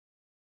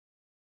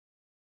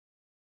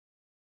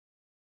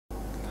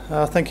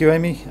Thank you,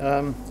 Amy.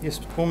 Yes,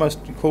 almost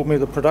you called me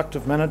the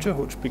productive manager,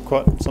 which would be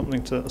quite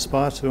something to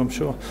aspire to, I'm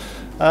sure.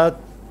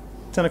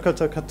 Tēnā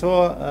koutou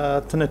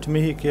katoa, tēnā te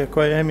mihi kia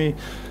koe, Amy,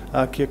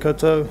 kia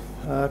koutou,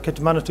 kei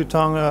te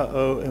manatūtanga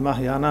o e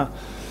mahi ana.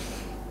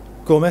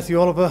 Ko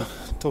Matthew Oliver,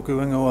 tōku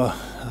ingoa,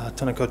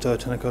 tēnā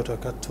koutou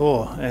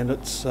katoa, and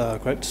it's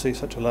great to see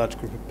such a large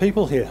group of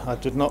people here. I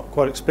did not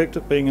quite expect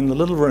it being in the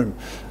little room.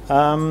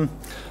 I'm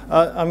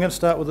going to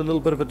start with a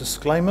little bit of a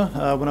disclaimer.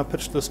 When I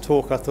pitched this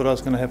talk, I thought I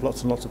was going to have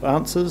lots and lots of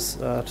answers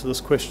to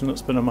this question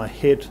that's been in my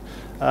head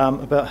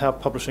about how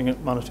publishing at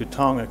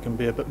Manatūtanga can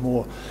be a bit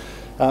more,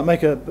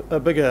 make a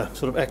bigger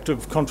sort of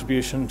active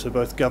contribution to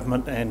both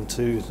government and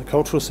to the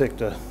cultural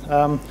sector.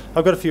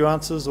 I've got a few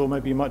answers, or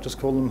maybe you might just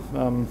call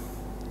them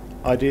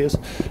ideas.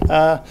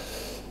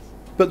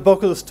 But the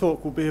bulk of this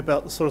talk will be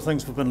about the sort of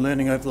things we've been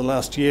learning over the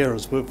last year,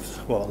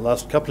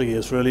 last couple of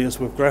years really, as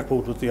we've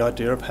grappled with the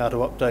idea of how to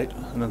update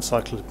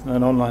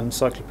an online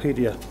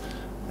encyclopedia.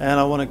 And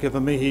I want to give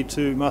a mihi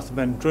to Martha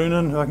Van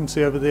Drunen, who I can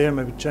see over there,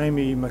 maybe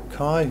Jamie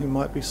Mackay, who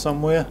might be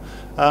somewhere,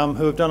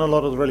 who have done a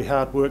lot of the really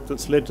hard work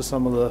that's led to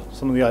some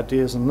of the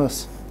ideas in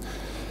this.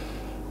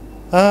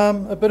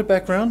 A bit of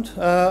background.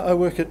 I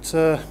work at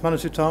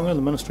Manatūtanga,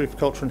 the Ministry for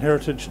Culture and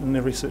Heritage, in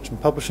their Research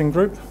and Publishing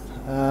Group.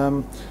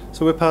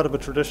 So we're part of a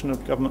tradition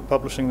of government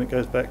publishing that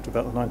goes back to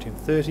about the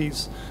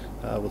 1930s,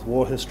 with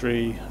war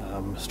history,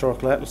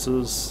 historical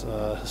atlases,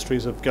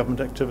 histories of government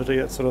activity,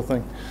 that sort of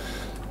thing.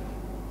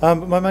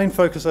 But my main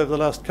focus over the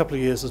last couple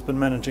of years has been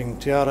managing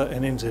Te Ara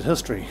and NZ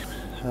History.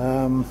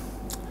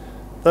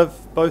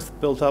 They've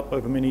both built up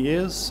over many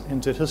years.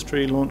 NZ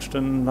History launched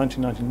in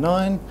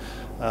 1999.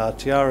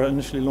 Te Ara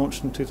initially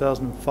launched in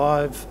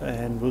 2005,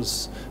 and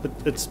it's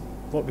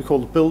what we call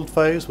the build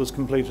phase was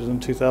completed in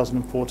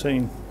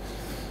 2014.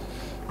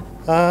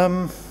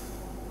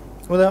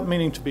 Without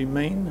meaning to be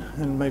mean,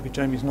 and maybe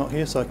Jamie's not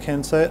here so I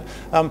can say it,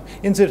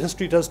 NZ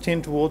History does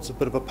tend towards a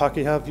bit of a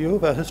Pākehā view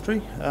of our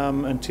history,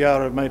 and Te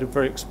Ara made a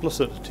very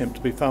explicit attempt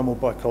to be far more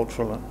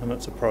bicultural in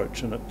its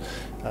approach, and it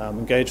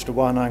engaged a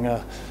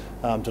wānanga,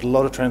 did a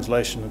lot of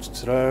translation into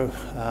Te Reo,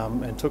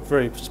 and took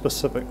very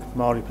specific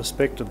Māori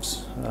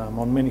perspectives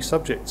on many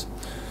subjects.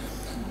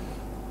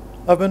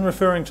 I've been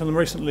referring to them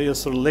recently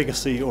as sort of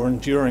legacy or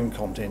enduring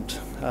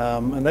content,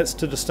 and that's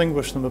to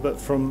distinguish them a bit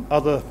from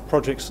other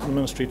projects the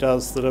Ministry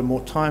does that are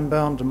more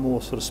time-bound and more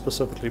sort of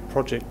specifically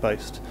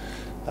project-based.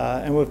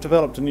 And we've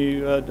developed a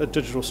new a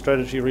digital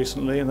strategy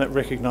recently, and that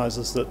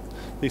recognises that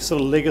these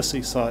sort of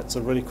legacy sites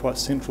are really quite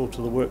central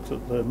to the work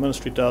that the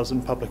Ministry does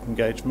in public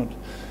engagement.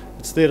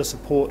 It's there to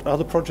support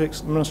other projects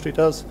the Ministry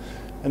does,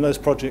 and those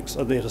projects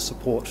are there to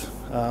support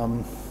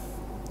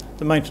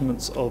the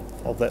maintenance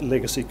of that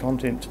legacy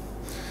content.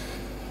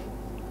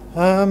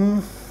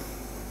 Is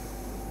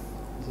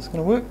this going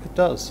to work? It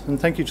does. And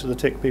thank you to the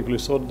tech people who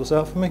sorted this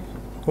out for me.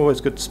 Always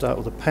good to start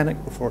with a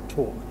panic before a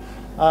talk.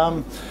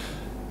 Yeah,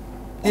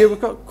 we've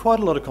got quite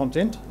a lot of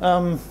content.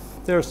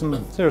 There are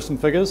some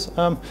figures.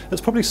 It's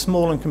probably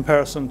small in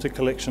comparison to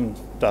collection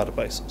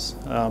databases,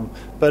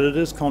 but it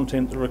is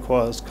content that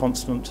requires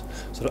constant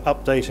sort of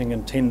updating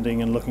and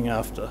tending and looking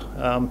after.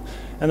 And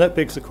that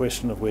begs the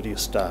question of where do you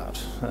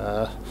start?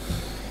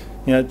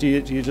 Do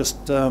you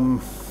just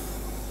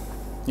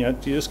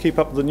keep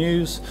up with the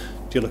news?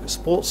 Do you look at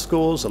sports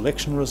scores,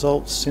 election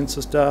results,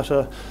 census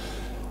data,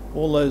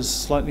 all those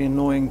slightly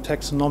annoying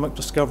taxonomic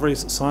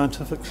discoveries that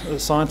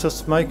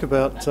scientists make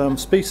about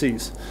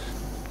species?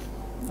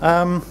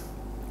 So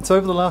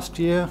over the last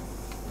year,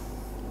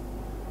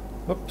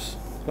 whoops,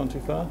 gone too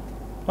far.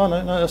 Oh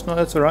no,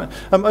 that's all right.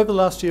 Over the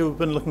last year we've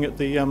been looking at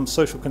the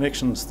social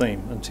connections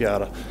theme in Te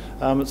Ara.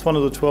 It's one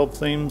of the 12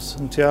 themes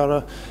in Te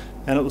Ara,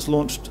 and it was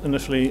launched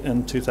initially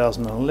in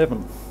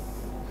 2011.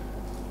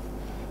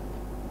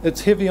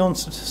 It's heavy on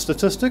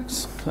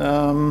statistics,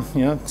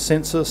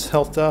 census,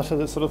 health data,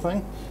 that sort of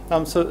thing.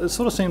 So it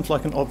sort of seems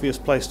like an obvious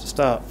place to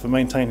start for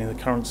maintaining the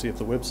currency of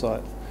the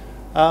website.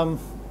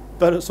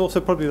 But it's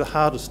also probably the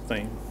hardest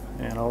theme,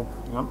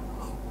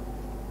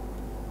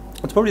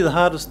 it's probably the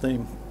hardest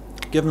theme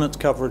given its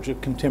coverage of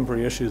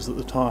contemporary issues at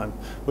the time,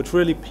 which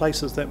really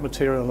places that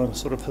material in a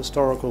sort of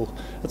historical,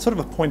 it's sort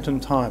of a point in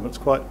time. It's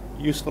quite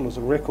useful as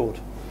a record,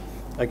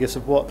 I guess,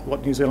 of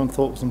what New Zealand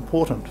thought was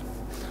important.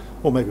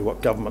 Or maybe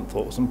what government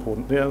thought was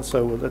important. Yeah,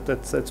 so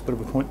that's a bit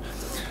of a point.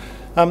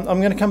 I'm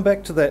going to come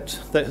back to that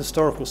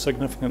historical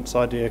significance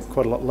idea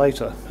quite a lot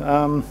later.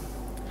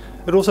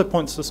 It also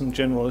points to some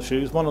general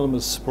issues. One of them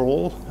is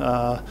sprawl,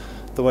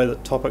 the way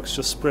that topics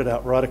just spread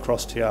out right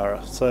across Te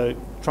Ara. So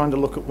trying to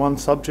look at one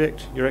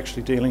subject, you're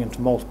actually dealing into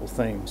multiple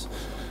themes.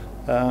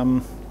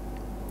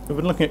 We've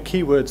been looking at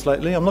keywords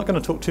lately. I'm not going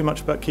to talk too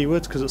much about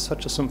keywords because it's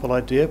such a simple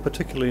idea,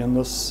 particularly in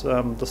this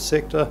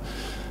sector.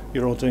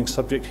 You're all doing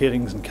subject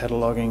headings and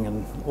cataloguing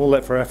and all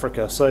that for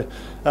Africa. So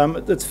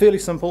it's fairly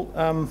simple,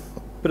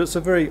 but it's a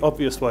very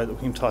obvious way that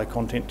we can tie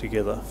content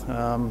together.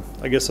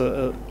 I guess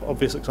an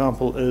obvious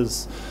example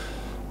is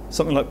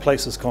something like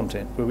places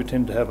content, where we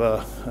tend to have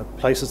a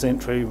places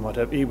entry. We might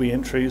have iwi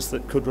entries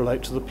that could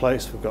relate to the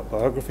place. We've got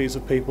biographies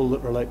of people that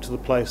relate to the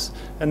place.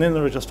 And then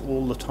there are just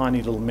all the tiny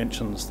little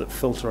mentions that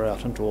filter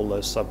out into all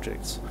those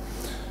subjects.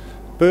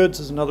 Birds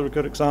is another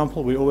good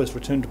example. We always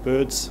return to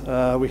birds.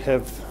 We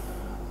have,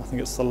 I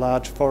think it's the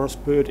large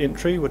forest bird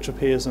entry, which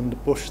appears in the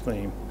bush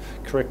theme.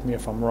 Correct me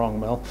if I'm wrong,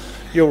 Mel.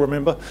 You'll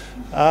remember.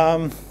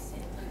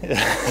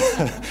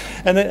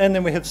 and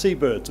then we have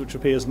seabirds, which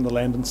appears in the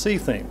land and sea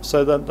theme.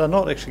 So they're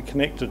not actually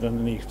connected in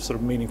any sort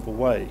of meaningful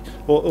way,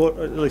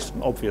 or at least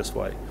an obvious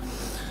way.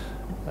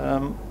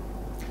 And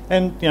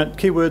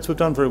keywords, we've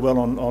done very well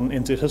on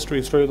NZ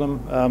history through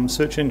them.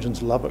 Search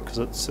engines love it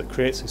because it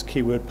creates these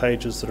keyword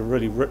pages that are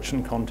really rich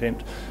in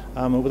content,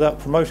 and without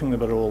promoting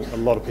them at all, a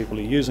lot of people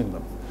are using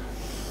them.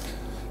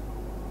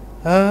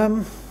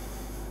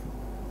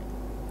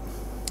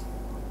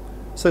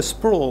 So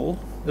sprawl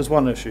is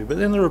one issue, but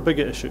then there are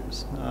bigger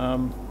issues.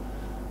 And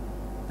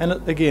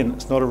again,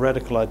 it's not a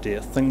radical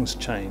idea. Things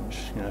change,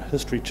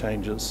 history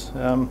changes.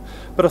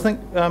 But I think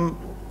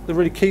the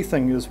really key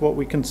thing is what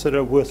we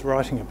consider worth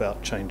writing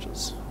about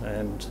changes.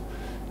 And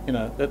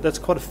that's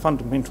quite a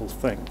fundamental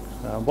thing.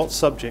 What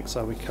subjects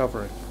are we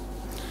covering?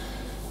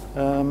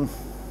 So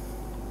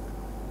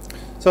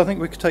I think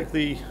we could take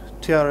the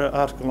Tiara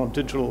article on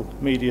digital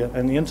media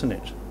and the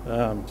internet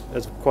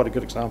as quite a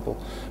good example.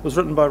 It was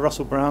written by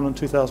Russell Brown in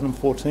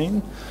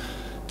 2014,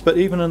 but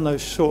even in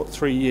those short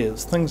 3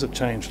 years, things have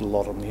changed a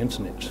lot on the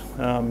internet.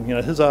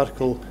 His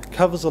article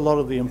covers a lot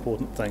of the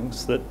important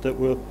things that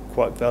were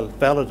quite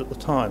valid at the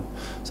time.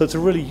 So it's a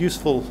really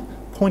useful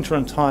pointer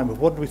in time of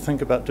what do we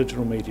think about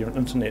digital media and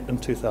internet in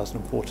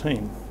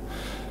 2014.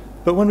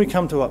 But when we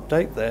come to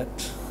update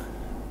that,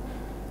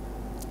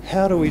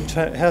 how do we just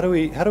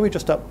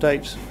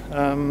update?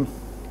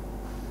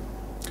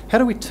 How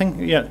do we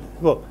tinker?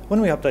 Well,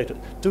 when we update it,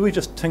 do we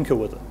just tinker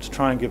with it to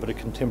try and give it a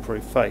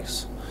contemporary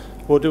face,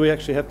 or do we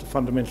actually have to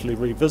fundamentally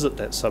revisit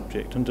that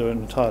subject and do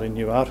an entirely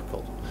new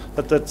article?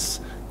 But that's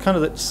kind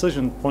of that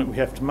decision point we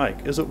have to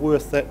make. Is it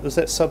worth that? Is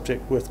that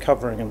subject worth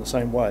covering in the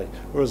same way,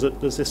 or is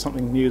there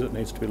something new that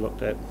needs to be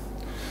looked at?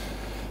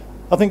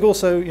 I think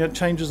also,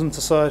 changes in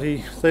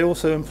society, they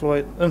also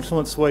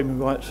influence the way we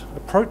might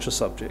approach a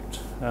subject.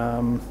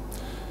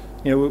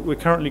 We're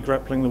currently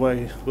grappling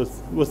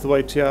with the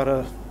way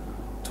Tiara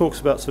talks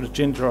about sort of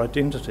gender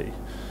identity,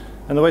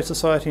 and the way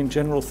society in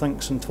general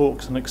thinks and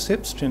talks and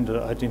accepts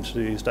gender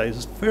identity these days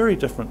is very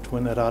different to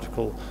when that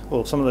article,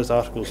 or some of those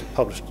articles, were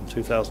published in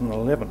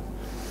 2011.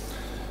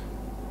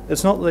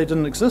 It's not that they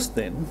didn't exist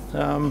then,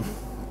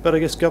 but I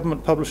guess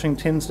government publishing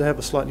tends to have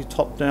a slightly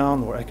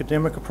top-down or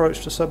academic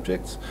approach to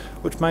subjects,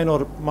 which may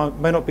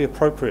not be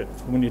appropriate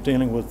when you're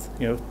dealing with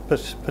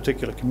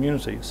particular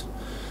communities.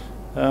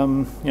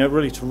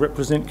 Really to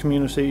represent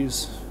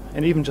communities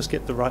and even just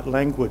get the right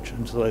language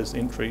into those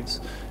entries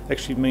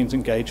actually means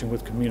engaging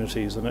with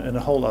communities in a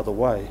whole other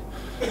way.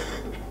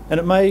 And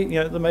it may,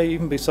 there may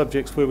even be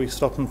subjects where we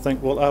stop and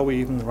think, well, are we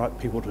even the right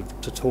people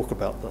to talk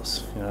about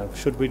this?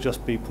 Should we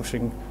just be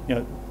pushing,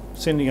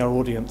 sending our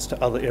audience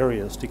to other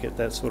areas to get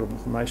that sort of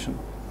information?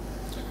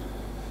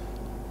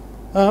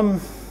 I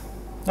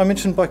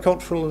mentioned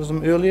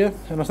biculturalism earlier,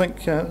 and I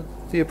think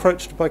the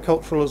approach to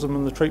biculturalism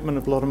and the treatment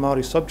of a lot of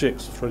Māori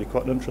subjects was really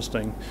quite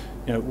interesting,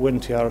 when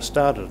Tiara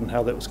started and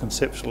how that was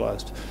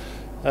conceptualised.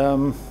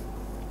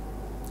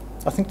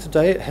 I think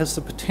today it has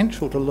the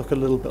potential to look a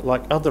little bit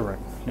like othering.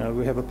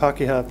 We have a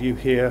Pākehā view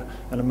here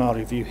and a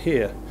Māori view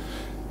here.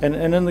 And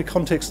in the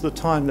context of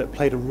the time, that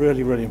played a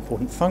really, really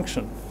important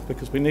function,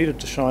 because we needed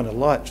to shine a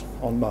light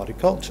on Māori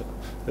culture.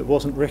 It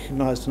wasn't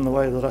recognised in the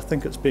way that I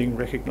think it's being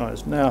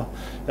recognised now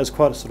as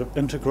quite a sort of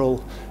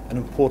integral and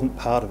important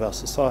part of our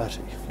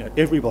society.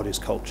 Everybody's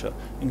culture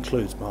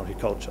includes Māori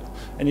culture.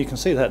 And you can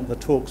see that in the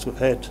talks we've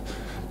had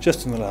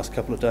just in the last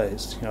couple of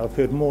days. I've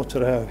heard more te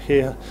reo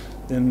here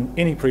than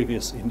any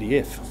previous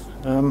NDF.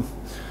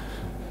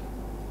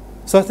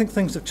 So I think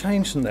things have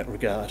changed in that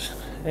regard.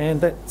 And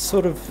that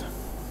sort of...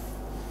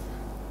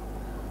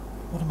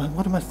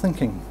 What am I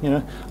thinking?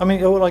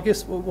 I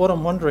guess what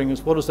I'm wondering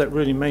is, what does that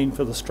really mean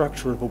for the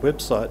structure of a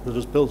website that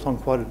is built on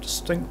quite a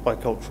distinct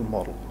bicultural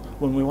model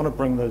when we want to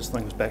bring those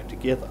things back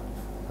together?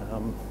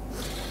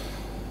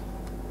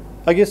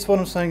 I guess what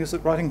I'm saying is that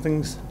writing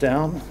things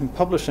down and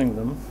publishing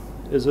them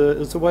is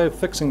a way of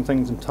fixing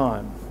things in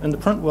time. In the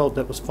print world,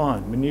 that was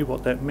fine. We knew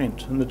what that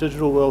meant. In the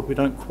digital world, we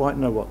don't quite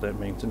know what that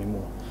means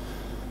anymore.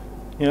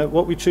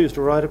 What we choose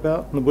to write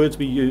about and the words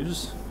we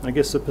use, I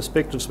guess the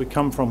perspectives we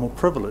come from or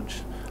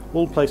privilege,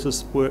 all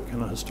places work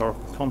in a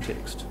historical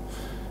context.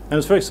 And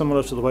it's very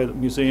similar to the way that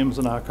museums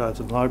and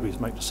archives and libraries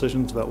make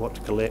decisions about what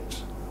to collect,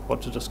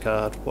 what to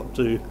discard, what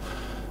to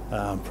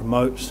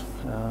promote,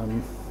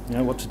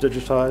 what to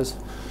digitise,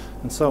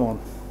 and so on.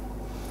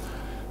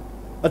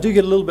 I do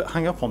get a little bit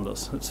hung up on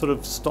this. It sort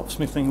of stops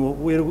me thinking,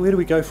 well, where do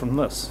we go from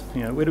this?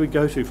 Where do we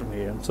go to from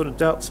here? And sort of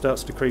doubt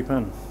starts to creep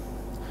in.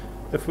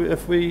 If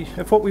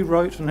what we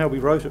wrote and how we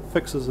wrote it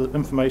fixes the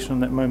information in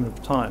that moment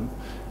of time,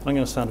 I'm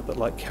going to sound a bit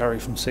like Carrie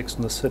from Sex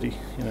and the City.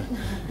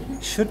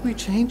 Should we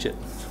change it?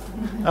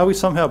 Are we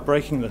somehow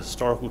breaking the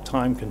historical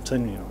time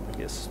continuum, I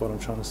guess is what I'm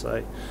trying to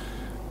say.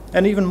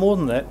 And even more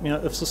than that,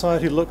 if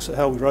society looks at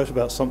how we wrote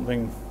about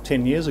something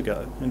 10 years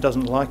ago and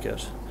doesn't like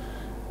it,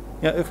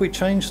 if we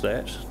change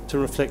that to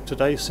reflect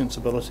today's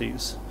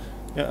sensibilities,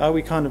 are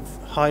we kind of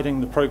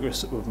hiding the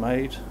progress that we've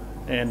made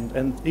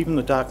and even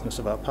the darkness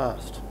of our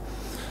past?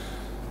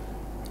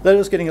 That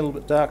is getting a little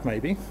bit dark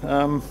maybe,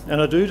 and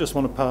I do just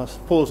want to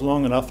pause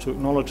long enough to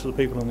acknowledge the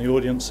people in the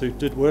audience who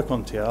did work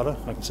on Te Ara.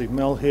 I can see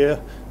Mel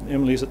here, and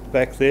Emily's at the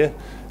back there,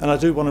 and I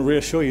do want to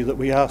reassure you that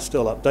we are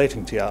still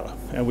updating Te Ara,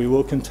 and we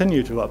will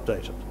continue to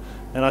update it.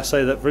 And I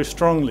say that very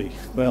strongly,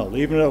 Mel,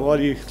 even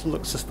while you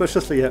look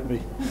suspiciously at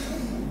me.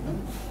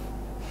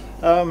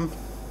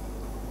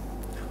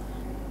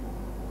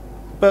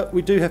 But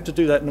we do have to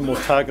do that in a more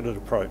targeted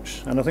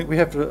approach, and I think we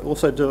have to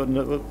also do it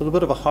with a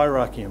bit of a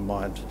hierarchy in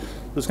mind.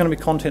 There's going to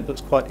be content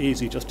that's quite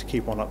easy just to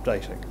keep on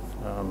updating.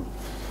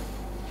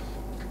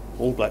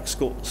 All black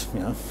scores,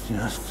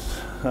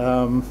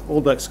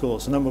 all black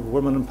scores, the number of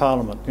women in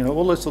Parliament,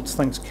 all those sorts of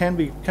things can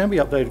be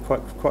updated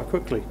quite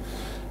quickly.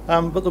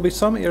 But there'll be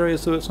some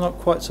areas where it's not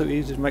quite so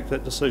easy to make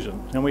that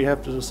decision, and we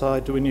have to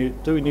decide: do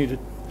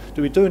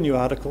we do a new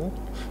article,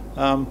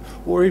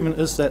 or even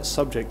is that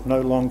subject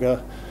no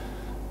longer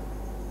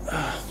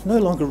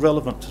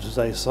relevant to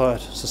today's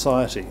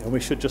society, and we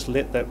should just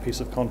let that piece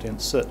of content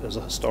sit as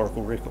a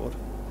historical record.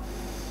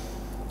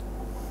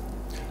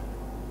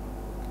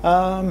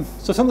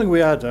 So something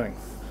we are doing.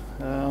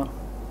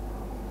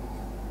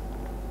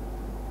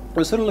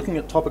 We're sort of looking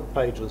at topic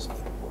pages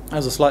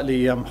as a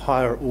slightly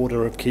higher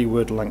order of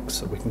keyword links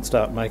that we can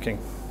start making.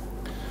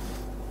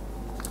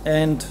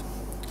 And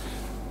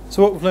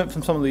so what we've learnt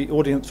from some of the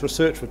audience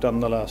research we've done in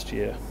the last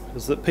year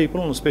is that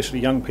people, and especially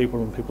young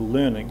people and people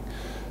learning,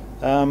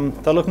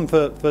 they're looking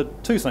for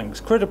two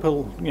things: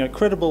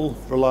 credible,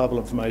 reliable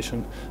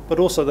information, but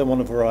also they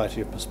want a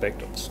variety of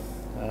perspectives.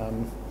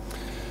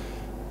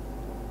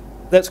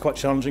 That's quite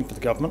challenging for the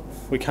government.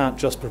 We can't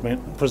just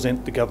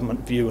present the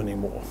government view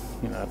anymore,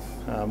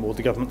 or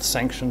the government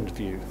sanctioned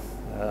view.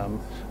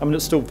 I mean,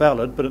 it's still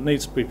valid, but it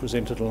needs to be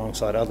presented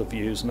alongside other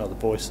views and other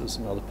voices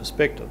and other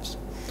perspectives.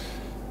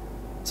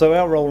 So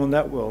our role in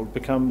that world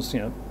becomes,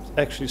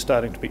 actually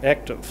starting to be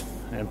active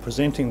and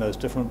presenting those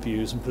different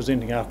views and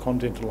presenting our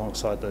content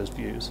alongside those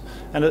views.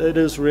 And it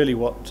is really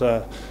what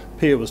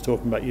Pia was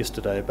talking about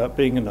yesterday, about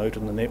being a node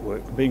in the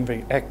network, being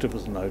very active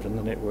as a node in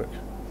the network.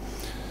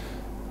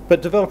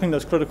 But developing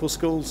those critical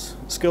skills,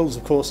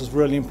 of course, is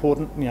really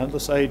important.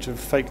 This age of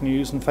fake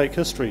news and fake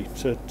history,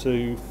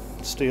 to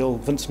steal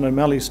Vincent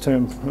O'Malley's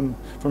term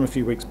from a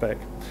few weeks back.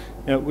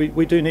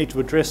 We do need to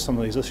address some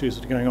of these issues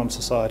that are going on in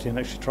society and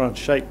actually try and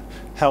shape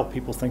how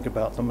people think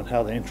about them and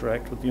how they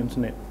interact with the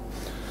internet.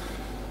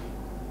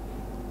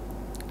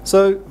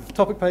 So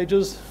topic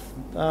pages,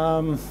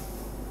 they'll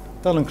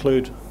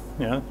include,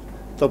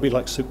 they'll be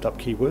like souped up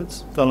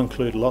keywords. They'll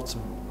include lots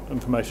of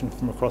information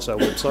from across our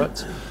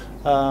websites.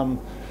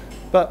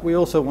 But we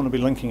also want to be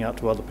linking out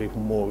to other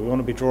people more. We want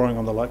to be drawing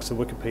on the likes of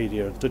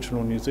Wikipedia,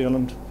 Digital New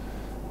Zealand.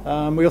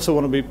 We also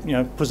want to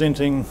be,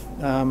 presenting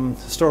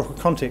historical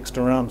context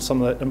around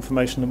some of that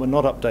information that we're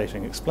not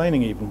updating,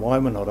 explaining even why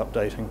we're not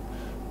updating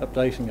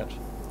it.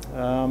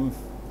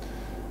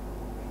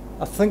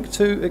 I think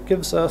too, it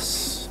gives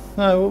us,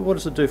 what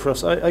does it do for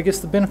us? I guess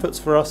the benefits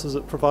for us is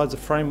it provides a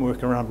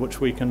framework around which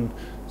we can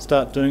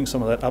start doing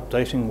some of that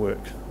updating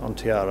work on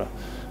Te Ara.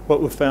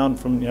 What we've found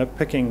from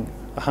picking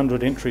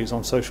 100 entries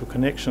on social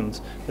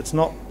connections, it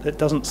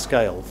doesn't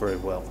scale very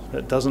well.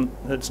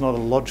 It's not a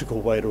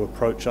logical way to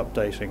approach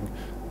updating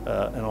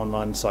an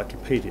online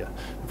encyclopedia.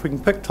 If we can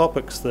pick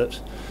topics that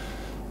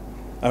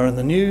are in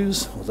the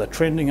news, or they're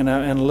trending in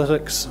our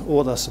analytics,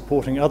 or they're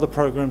supporting other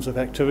programs of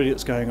activity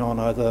that's going on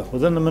either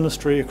within the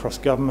ministry, across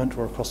government,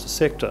 or across the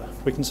sector,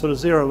 we can sort of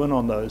zero in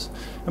on those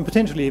and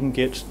potentially even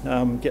get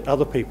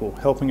other people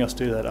helping us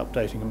do that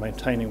updating and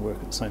maintaining work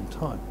at the same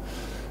time.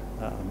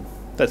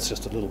 That's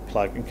just a little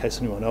plug in case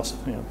anyone else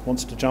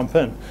wants to jump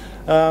in.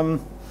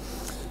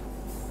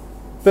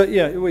 But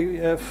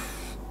yeah,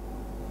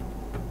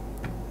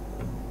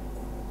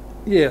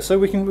 so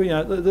we can,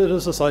 there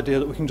is this idea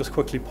that we can just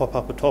quickly pop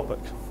up a topic,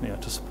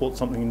 to support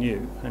something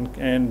new,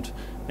 and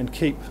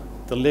keep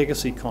the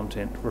legacy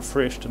content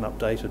refreshed and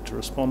updated to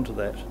respond to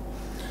that.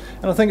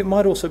 And I think it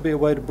might also be a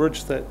way to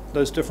bridge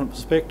those different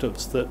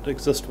perspectives that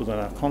exist within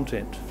our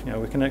content.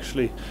 We can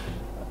actually,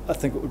 I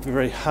think it would be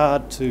very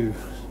hard to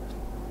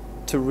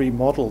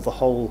remodel the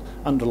whole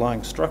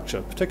underlying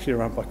structure,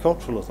 particularly around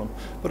biculturalism.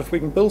 But if we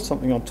can build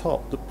something on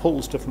top that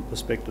pulls different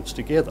perspectives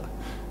together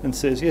and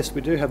says, yes,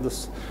 we do have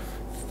this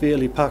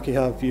fairly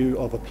Pākehā view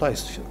of a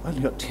place. I've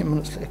only got 10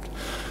 minutes left.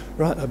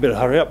 Right, I better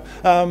hurry up.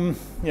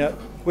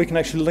 We can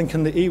actually link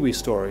in the iwi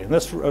story, and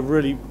that's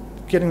really,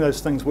 getting those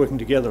things working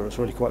together is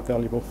really quite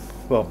valuable.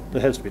 Well,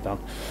 it has to be done.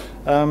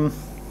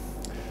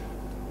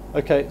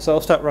 Okay, so I'll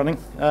start running.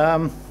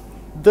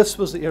 This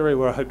was the area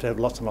where I hope to have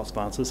lots and lots of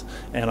answers,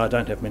 and I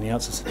don't have many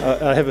answers.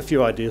 I have a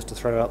few ideas to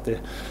throw out there.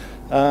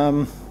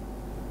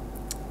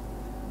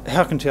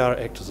 how can Tiara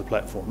act as a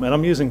platform? And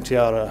I'm using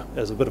Tiara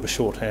as a bit of a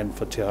shorthand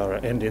for Tiara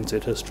and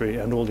NZ History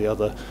and all the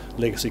other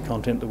legacy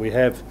content that we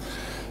have.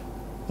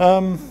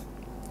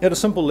 At a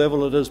simple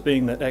level, it is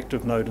being that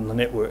active node in the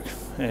network,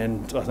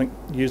 and I think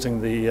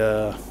using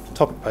the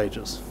topic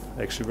pages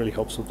actually really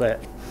helps with that.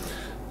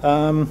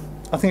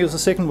 I think the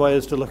second way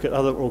is to look at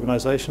other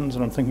organisations,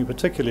 and I'm thinking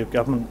particularly of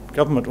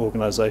government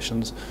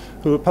organisations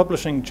who are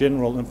publishing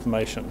general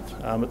information.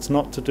 It's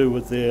not to do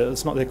with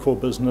it's not their core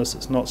business,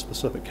 it's not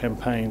specific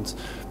campaigns,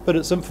 but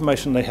it's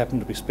information they happen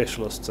to be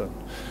specialists in.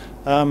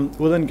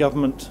 Within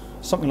government,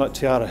 something like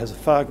Tiara has a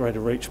far greater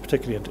reach,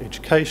 particularly into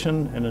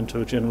education and into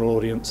a general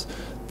audience,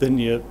 than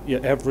your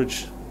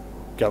average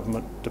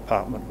government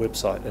department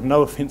website. And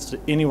no offence to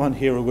anyone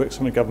here who works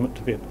on a government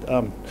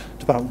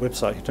department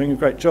website, you're doing a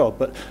great job,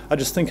 but I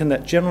just think in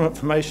that general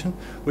information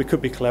we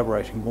could be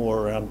collaborating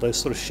more around those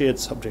sort of shared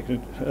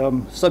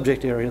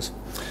subject areas.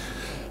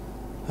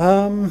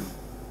 I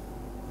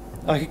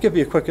could give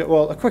you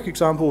a quick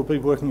example would be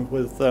working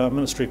with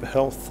Ministry for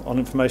Health on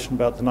information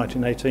about the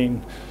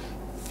 1918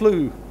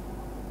 flu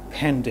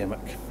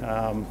pandemic,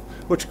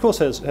 which of course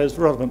has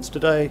relevance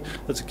today.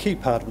 It's a key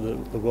part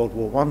of the World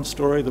War I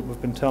story that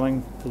we've been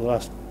telling for the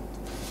last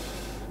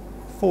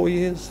 5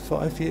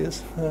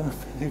 years,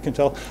 you can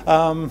tell.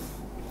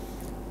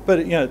 But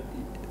you know,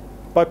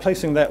 by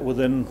placing that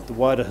within the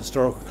wider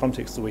historical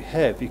context that we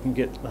have, you can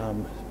get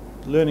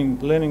learning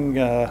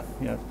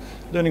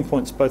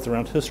points both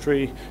around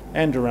history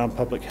and around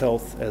public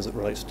health as it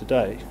relates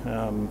today.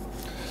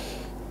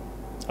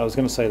 I was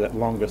going to say that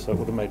longer, so it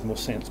would have made more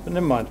sense, but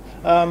never mind.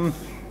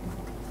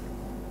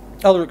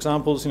 Other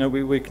examples, you know,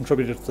 we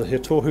contributed to the He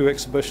Tohu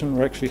exhibition.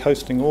 We're actually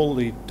hosting all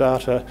the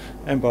data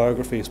and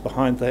biographies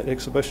behind that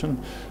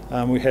exhibition.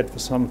 We had for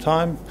some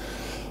time,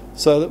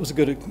 so that was a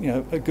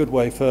good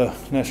way for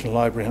National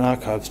Library and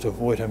Archives to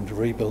avoid having to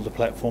rebuild a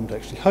platform to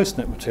actually host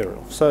that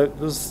material. So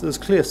there's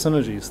clear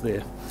synergies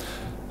there.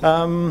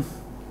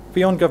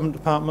 Beyond government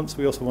departments,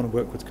 we also want to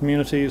work with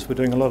communities. We're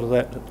doing a lot of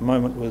that at the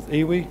moment with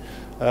iwi.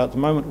 At the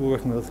moment we're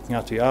working with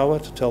Ngāti Awa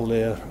to tell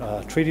their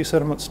treaty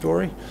settlement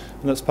story,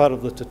 and that's part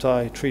of the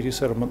Tatai Treaty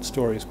Settlement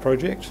Stories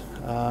project.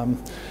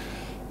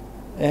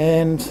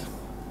 And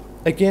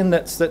again,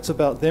 that's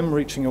about them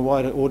reaching a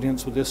wider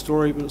audience with their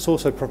story, but it's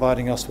also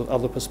providing us with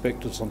other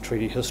perspectives on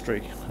treaty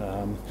history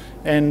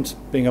and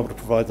being able to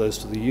provide those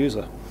to the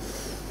user.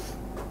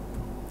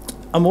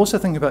 I'm also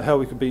thinking about how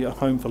we could be a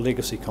home for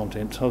legacy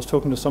content. I was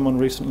talking to someone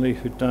recently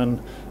who'd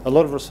done a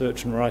lot of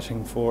research and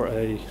writing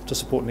to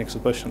support an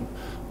exhibition.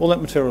 All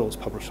that material was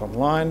published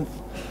online.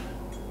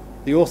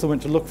 The author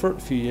went to look for it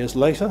a few years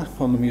later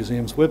on the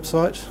museum's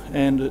website,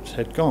 and it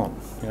had gone.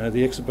 You know,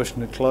 the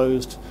exhibition had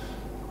closed,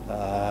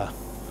 the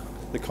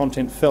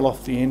content fell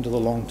off the end of the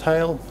long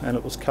tail, and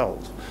it was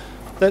culled.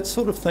 That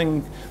sort of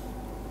thing,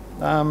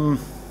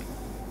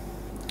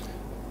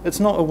 it's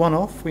not a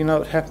one-off, we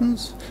know it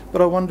happens,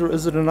 but I wonder,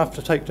 is it enough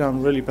to take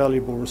down really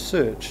valuable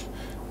research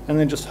and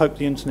then just hope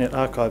the Internet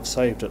Archive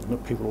saved it and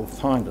that people will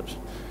find it?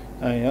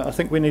 I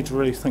think we need to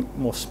really think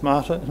more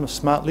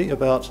smartly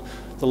about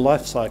the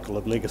life cycle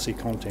of legacy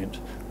content.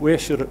 Where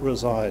should it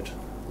reside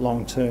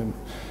long term?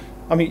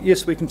 I mean,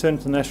 yes, we can turn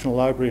to the National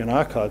Library and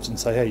Archives and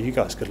say, hey, you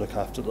guys could look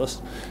after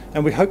this.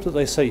 And we hope that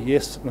they say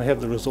yes and they have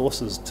the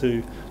resources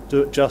to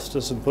do it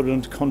justice and put it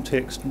into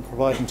context and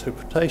provide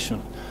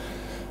interpretation.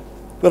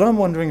 But I'm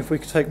wondering if we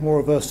could take more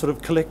of a sort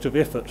of collective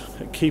effort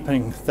at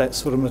keeping that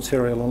sort of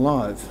material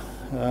alive.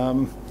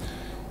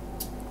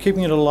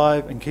 Keeping it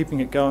alive and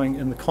keeping it going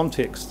in the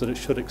context that it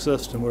should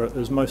exist and where it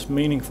is most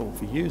meaningful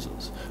for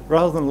users,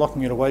 rather than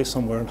locking it away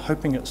somewhere and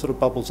hoping it sort of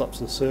bubbles up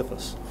to the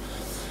surface.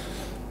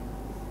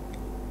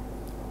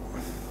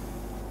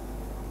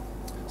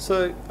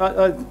 So,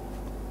 I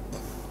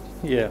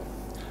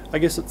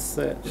guess it's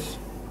that.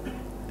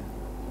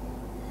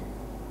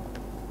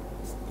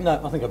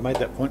 No, I think I've made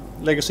that point.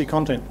 Legacy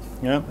content,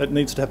 you know, it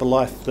needs to have a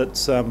life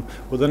that's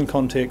within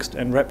context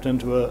and wrapped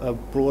into a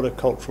broader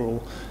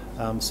cultural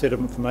set of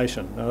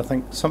information. And I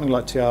think something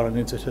like Tiara and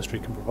NZ History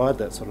can provide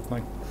that sort of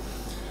thing.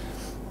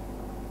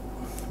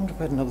 I wonder if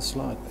I had another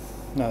slide.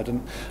 No, I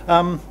didn't.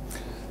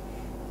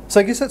 So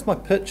I guess that's my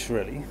pitch,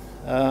 really.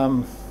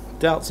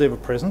 Doubt's ever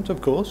present,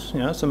 of course, you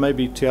know, so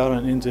maybe Tiara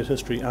and NZ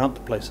History aren't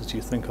the places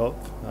you think of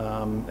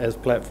as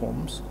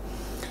platforms.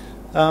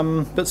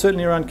 But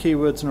certainly around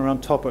keywords and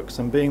around topics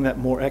and being that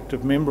more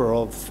active member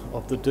of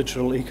the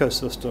digital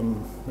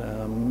ecosystem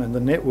and the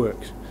network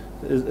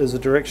is a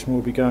direction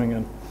we'll be going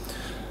in.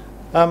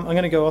 I'm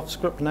going to go off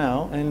script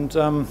now, and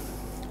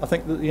I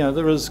think that, you know,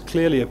 there is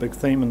clearly a big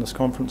theme in this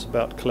conference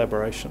about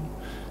collaboration.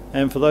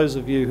 And for those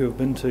of you who have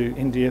been to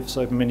NDFs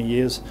over many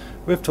years,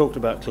 we've talked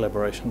about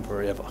collaboration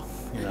forever.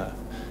 You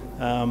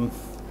know,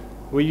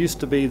 we used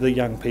to be the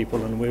young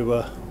people, and we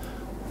were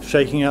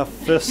shaking our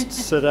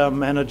fists at our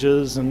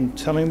managers and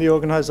telling the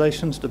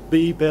organisations to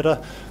be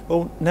better.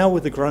 Well, now we're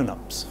the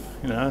grown-ups,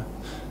 you know.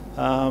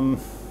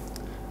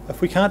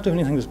 If we can't do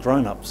anything as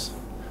grown-ups,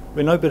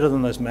 we're no better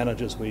than those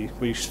managers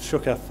we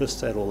shook our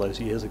fists at all those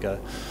years ago.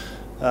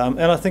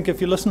 And I think if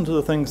you listen to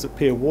the things that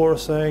Pia Waugh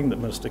is saying, that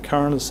Minister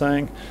Curran is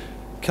saying,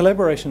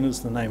 collaboration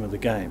is the name of the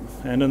game,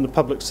 and in the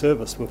public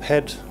service we've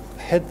had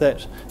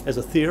that as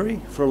a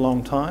theory for a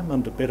long time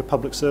under better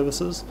public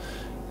services,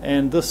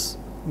 and this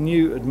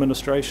new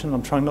administration,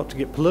 I'm trying not to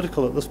get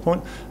political at this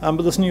point,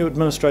 but this new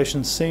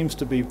administration seems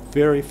to be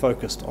very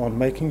focused on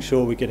making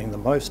sure we're getting the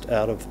most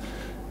out of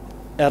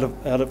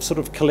sort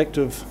of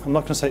collective, I'm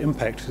not going to say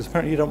impact, because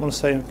apparently you don't want to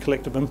say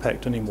collective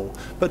impact anymore,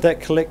 but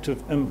that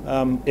collective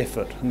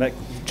effort and that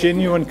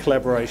genuine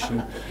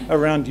collaboration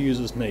around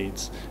users'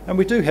 needs. And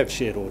we do have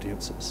shared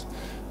audiences.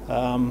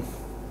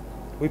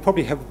 We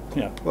probably have,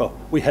 well,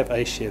 we have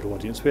a shared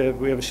audience. We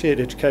have a shared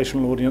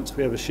educational audience.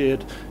 We have a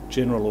shared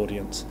general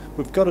audience.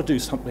 We've got to do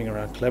something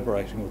around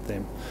collaborating with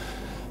them.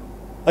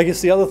 I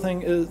guess the other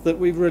thing is that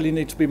we really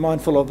need to be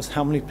mindful of is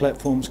how many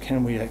platforms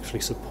can we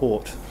actually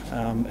support.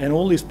 And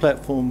all these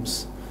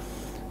platforms,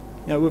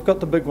 we've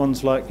got the big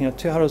ones like,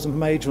 Te Ara's a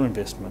major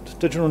investment,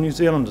 Digital New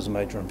Zealand is a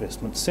major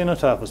investment,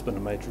 Cenotaph has been a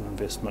major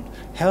investment.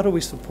 How do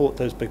we support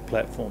those big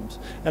platforms?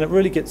 And it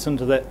really gets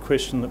into that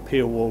question that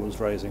Pia Waugh was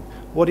raising.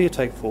 What do you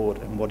take forward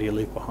and what do you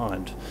leave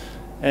behind?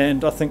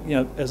 And I think,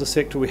 as a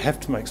sector we have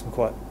to make some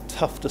quite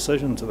tough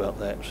decisions about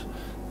that.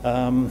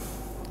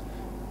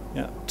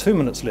 2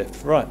 minutes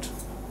left, right.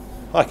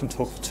 I can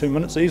talk for 2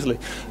 minutes easily.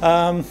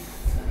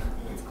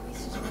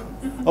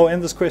 Oh,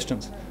 and there's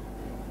questions.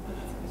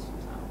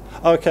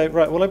 Okay,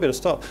 right. Well, I better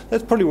stop.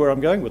 That's probably where I'm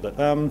going with it.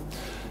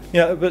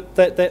 But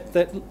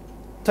that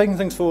taking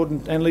things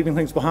forward and leaving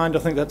things behind, I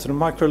think that's at a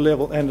micro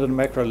level and at a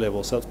macro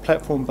level. So it's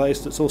platform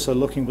based. It's also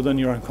looking within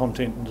your own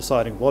content and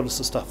deciding what is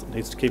the stuff that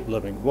needs to keep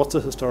living. What's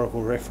a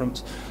historical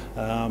reference?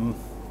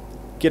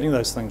 Getting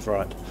those things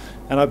right.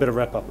 And I better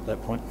wrap up at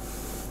that point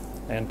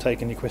and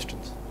take any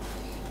questions.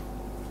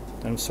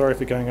 I'm sorry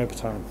for going over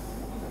time.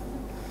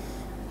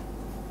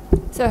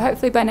 So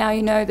hopefully by now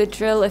you know the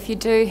drill. If you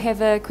do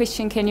have a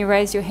question, can you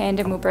raise your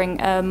hand and we'll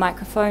bring a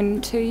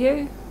microphone to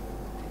you.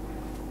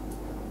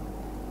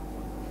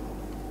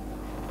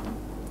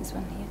 This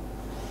one here.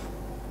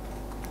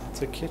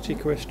 It's a catchy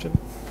question.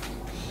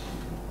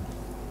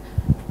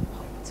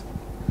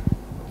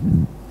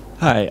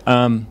 Hi.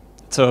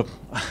 So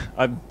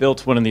I've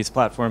built one of these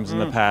platforms in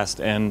the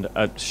past and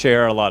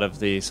share a lot of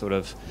the sort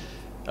of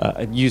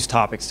use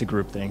topics to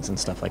group things and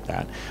stuff like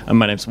that.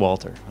 My name's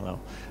Walter. Hello.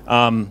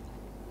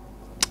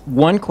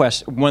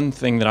 One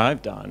thing that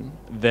I've done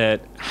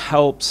that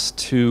helps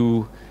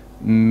to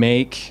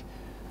make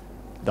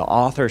the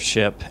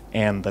authorship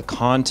and the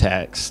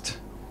context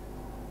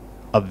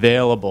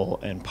available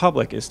and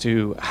public is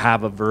to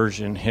have a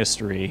version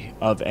history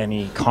of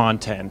any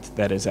content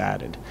that is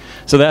added.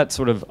 So that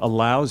sort of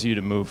allows you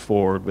to move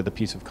forward with a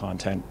piece of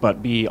content,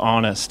 but be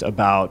honest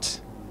about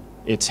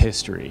its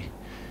history.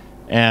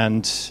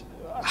 And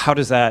how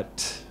does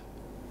that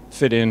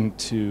fit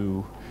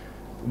into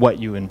what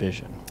you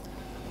envision?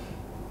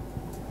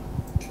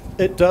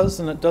 It does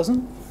and it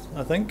doesn't,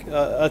 I think.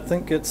 I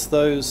think it's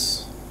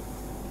those,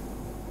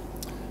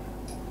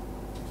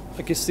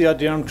 I guess the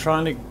idea I'm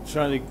trying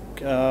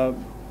to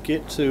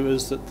get to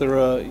is that there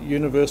are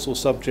universal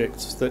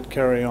subjects that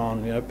carry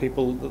on.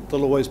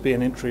 There'll always be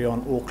an entry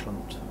on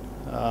Auckland,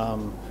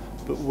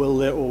 but will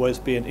there always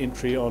be an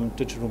entry on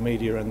digital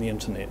media and the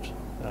internet?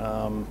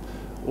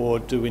 Or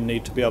do we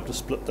need to be able to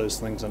split those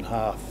things in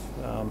half?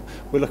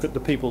 We look at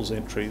the people's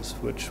entries,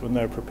 which when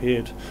they're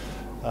prepared,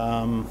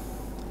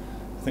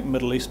 I think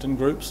Middle Eastern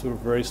groups were a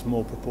very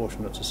small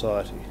proportionate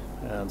society,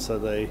 and so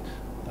they,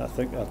 I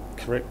think, don't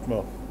correct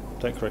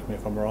me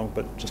if I'm wrong,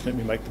 but just let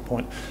me make the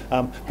point.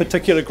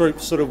 Particular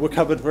groups sort of were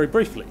covered very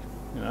briefly,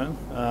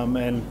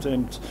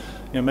 and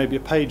maybe a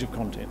page of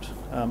content.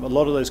 A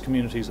lot of those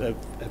communities have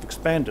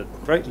expanded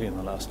greatly in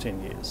the last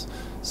 10 years.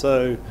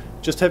 So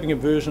just having a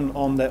version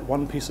on that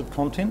one piece of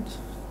content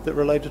that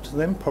related to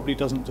them probably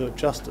doesn't do it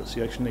justice.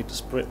 You actually need to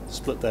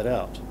split that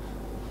out.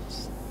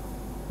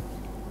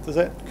 Does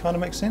that kind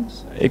of make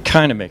sense? It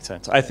kind of makes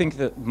sense. I think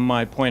that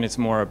my point is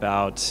more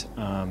about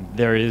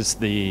there is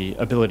the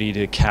ability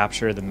to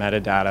capture the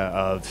metadata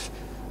of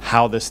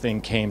how this thing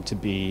came to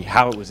be,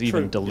 how it was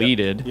even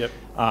deleted, Yep.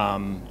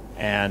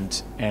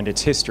 And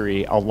its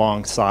history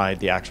alongside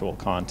the actual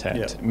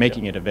content.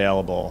 Making it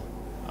available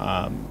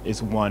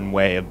is one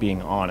way of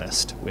being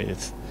honest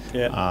with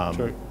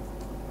true.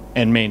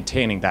 And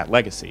maintaining that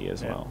legacy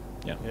as well.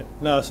 Yeah.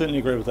 No, I certainly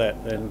agree with that.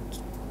 And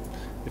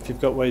if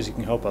you've got ways you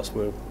can help us,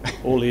 we're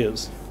all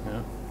ears.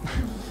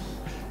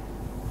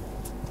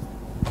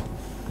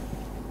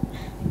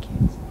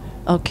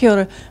 Oh, kia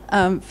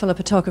ora.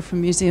 Philippa Toka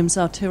from Museums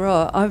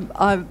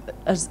Aotearoa.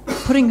 As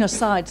putting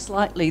aside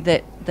slightly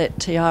that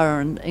Te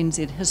Ara and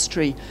NZ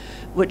history,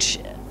 which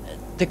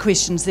the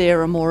questions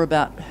there are more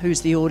about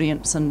who's the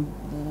audience and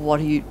what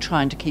are you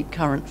trying to keep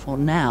current for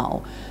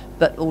now,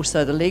 but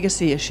also the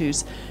legacy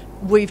issues.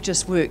 We've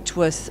just worked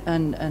with,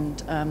 and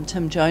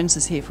Tim Jones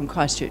is here from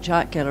Christchurch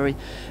Art Gallery,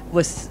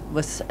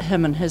 with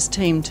him and his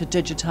team to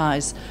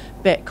digitise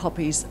back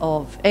copies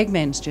of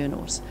Agman's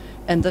journals.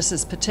 And this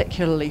is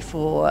particularly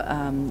for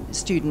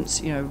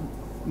students,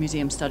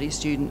 museum studies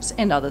students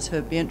and others who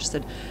would be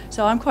interested.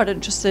 So I'm quite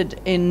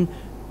interested in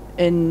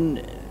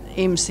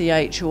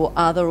MCH or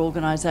other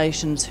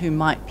organisations who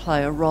might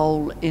play a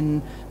role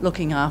in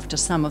looking after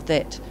some of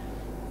that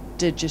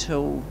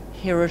digital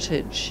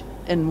heritage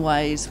in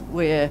ways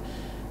where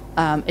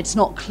it's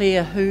not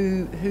clear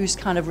who's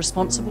kind of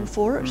responsible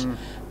for it.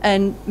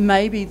 And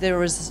maybe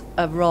there is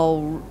a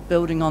role,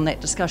 building on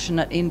that discussion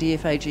at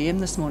NDF AGM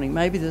this morning,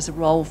 maybe there's a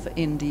role for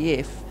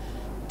NDF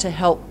to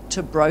help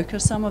to broker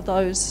some of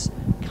those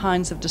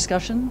kinds of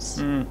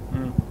discussions.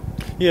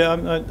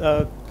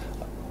 Yeah,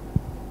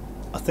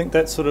 I think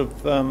that's sort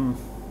of,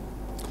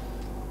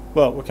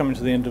 well, we're coming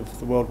to the end of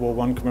the World War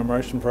I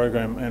commemoration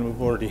program, and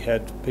we've already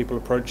had people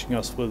approaching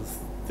us with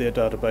their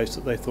database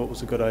that they thought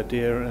was a good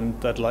idea,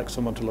 and they'd like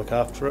someone to look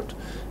after it.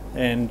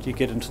 And you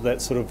get into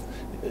that sort of,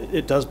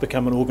 it does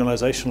become an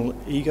organisational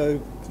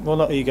ego, well,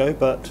 not ego,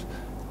 but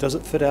does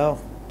it fit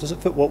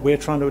what we're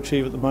trying to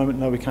achieve at the moment?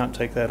 No, we can't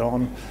take that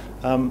on.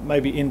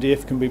 Maybe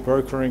NDF can be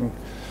brokering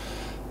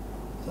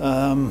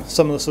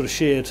some of the sort of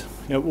shared,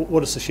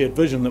 what is the shared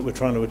vision that we're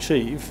trying to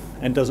achieve,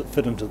 and does it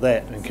fit into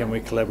that, and can we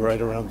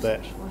collaborate around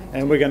that?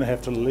 And we're going to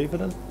have to leave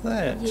it at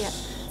that. Yeah.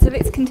 So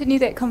let's continue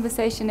that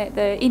conversation at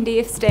the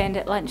NDF stand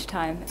at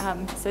lunchtime.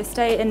 So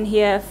stay in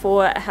here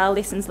for how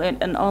lessons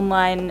learnt in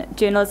online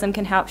journalism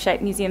can help shape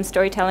museum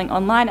storytelling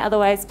online.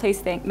 Otherwise, please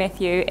thank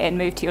Matthew and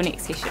move to your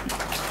next session.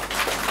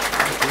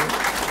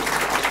 Thank you.